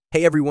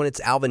Hey everyone, it's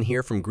Alvin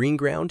here from Green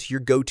Ground, your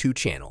go-to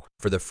channel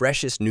for the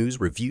freshest news,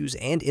 reviews,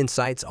 and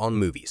insights on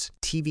movies,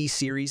 TV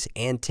series,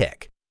 and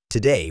tech.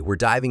 Today, we're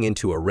diving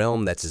into a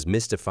realm that's as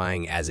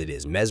mystifying as it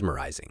is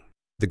mesmerizing.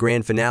 The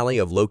grand finale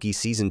of Loki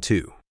Season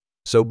 2.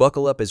 So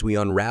buckle up as we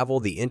unravel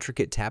the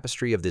intricate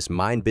tapestry of this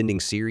mind-bending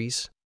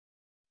series.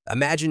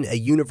 Imagine a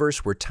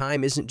universe where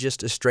time isn't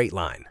just a straight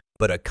line,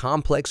 but a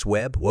complex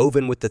web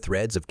woven with the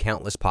threads of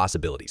countless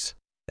possibilities.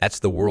 That's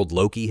the world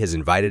Loki has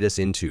invited us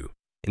into.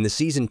 In the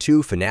Season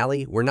 2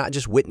 finale, we're not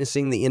just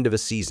witnessing the end of a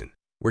season.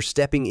 We're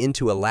stepping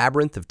into a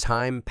labyrinth of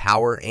time,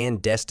 power,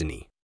 and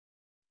destiny.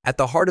 At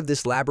the heart of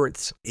this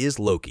labyrinth is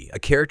Loki, a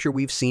character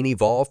we've seen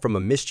evolve from a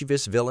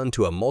mischievous villain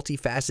to a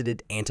multifaceted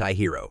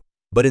anti-hero.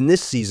 But in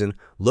this season,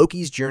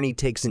 Loki's journey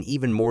takes an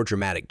even more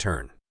dramatic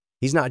turn.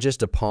 He's not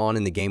just a pawn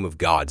in the game of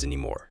gods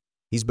anymore.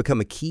 He's become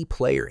a key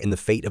player in the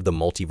fate of the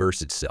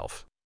multiverse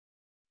itself.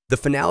 The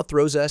finale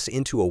throws us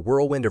into a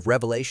whirlwind of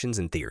revelations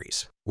and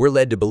theories. We're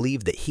led to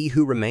believe that he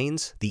who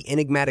remains, the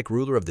enigmatic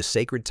ruler of the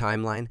sacred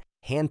timeline,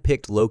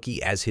 handpicked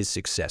Loki as his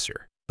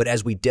successor. But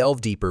as we delve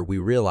deeper, we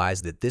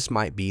realize that this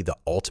might be the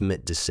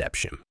ultimate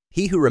deception.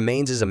 He who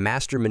remains is a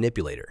master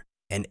manipulator,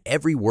 and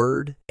every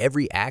word,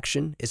 every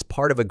action is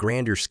part of a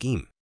grander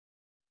scheme.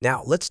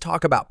 Now, let's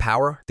talk about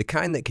power, the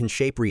kind that can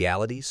shape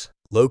realities.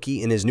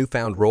 Loki, in his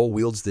newfound role,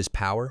 wields this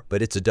power,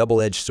 but it's a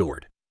double-edged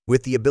sword.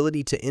 With the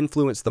ability to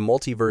influence the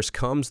multiverse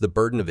comes the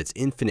burden of its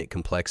infinite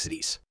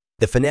complexities.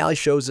 The finale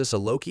shows us a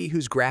Loki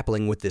who's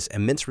grappling with this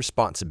immense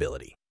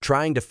responsibility,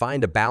 trying to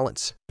find a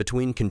balance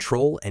between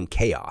control and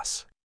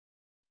chaos.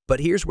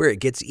 But here's where it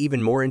gets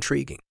even more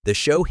intriguing. The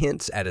show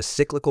hints at a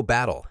cyclical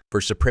battle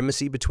for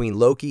supremacy between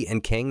Loki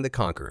and Kang the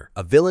Conqueror,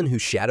 a villain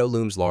whose shadow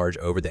looms large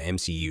over the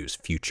MCU's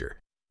future.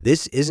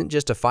 This isn't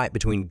just a fight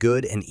between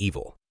good and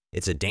evil.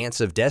 It's a dance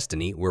of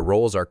destiny where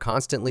roles are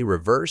constantly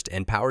reversed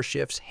and power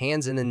shifts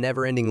hands in a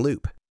never-ending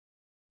loop.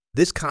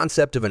 This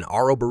concept of an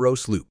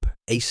Ouroboros loop,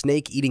 a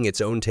snake eating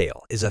its own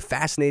tail, is a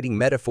fascinating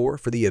metaphor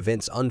for the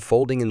events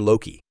unfolding in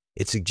Loki.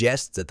 It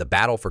suggests that the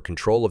battle for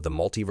control of the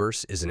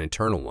multiverse is an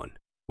eternal one,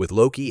 with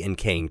Loki and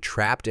Kang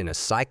trapped in a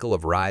cycle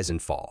of rise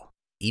and fall.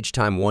 Each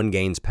time one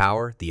gains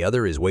power, the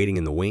other is waiting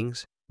in the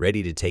wings,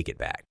 ready to take it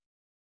back.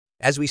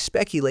 As we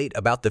speculate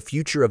about the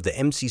future of the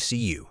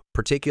MCU,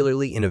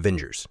 particularly in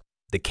Avengers,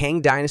 the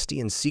Kang Dynasty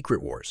and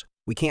Secret Wars,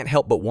 we can't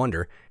help but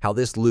wonder how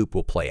this loop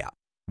will play out.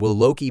 Will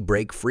Loki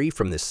break free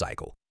from this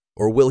cycle,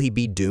 or will he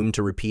be doomed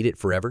to repeat it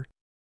forever?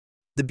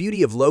 The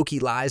beauty of Loki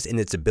lies in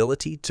its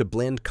ability to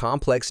blend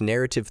complex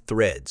narrative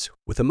threads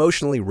with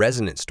emotionally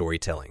resonant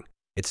storytelling.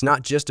 It's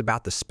not just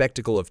about the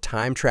spectacle of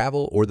time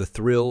travel or the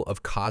thrill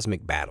of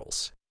cosmic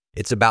battles.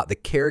 It's about the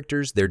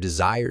characters, their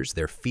desires,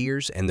 their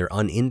fears, and their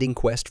unending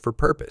quest for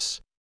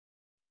purpose.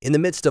 In the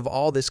midst of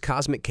all this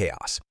cosmic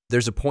chaos,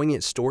 there's a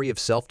poignant story of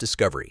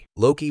self-discovery.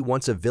 Loki,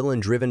 once a villain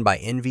driven by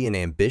envy and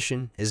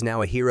ambition, is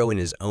now a hero in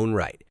his own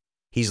right.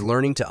 He's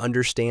learning to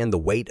understand the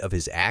weight of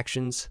his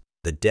actions,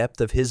 the depth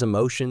of his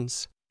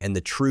emotions, and the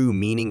true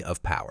meaning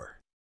of power.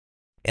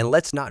 And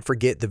let's not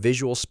forget the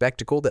visual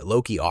spectacle that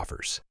Loki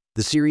offers.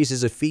 The series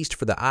is a feast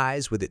for the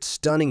eyes with its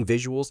stunning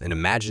visuals and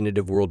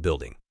imaginative world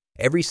building.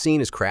 Every scene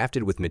is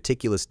crafted with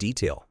meticulous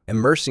detail,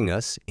 immersing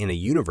us in a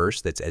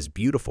universe that's as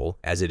beautiful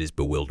as it is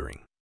bewildering.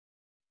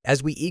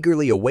 As we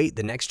eagerly await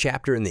the next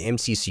chapter in the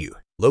MCU,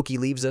 Loki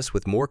leaves us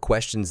with more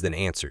questions than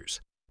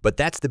answers. But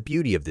that's the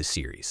beauty of this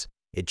series.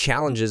 It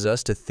challenges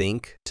us to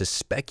think, to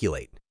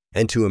speculate,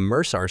 and to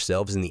immerse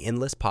ourselves in the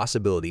endless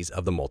possibilities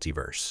of the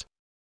multiverse.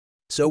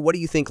 So what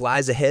do you think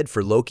lies ahead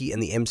for Loki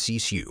and the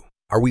MCU?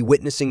 Are we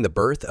witnessing the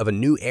birth of a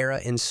new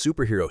era in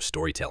superhero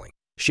storytelling?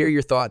 Share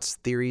your thoughts,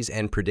 theories,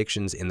 and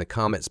predictions in the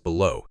comments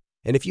below.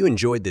 And if you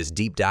enjoyed this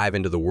deep dive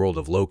into the world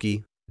of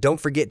Loki, don't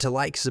forget to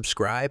like,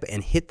 subscribe,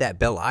 and hit that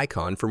bell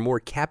icon for more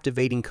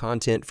captivating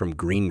content from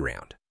Green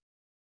Ground.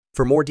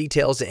 For more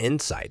details and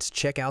insights,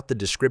 check out the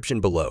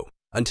description below.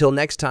 Until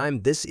next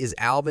time, this is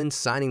Alvin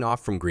signing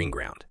off from Green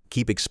Ground.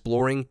 Keep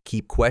exploring,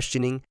 keep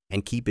questioning,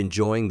 and keep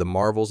enjoying the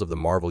marvels of the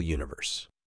Marvel Universe.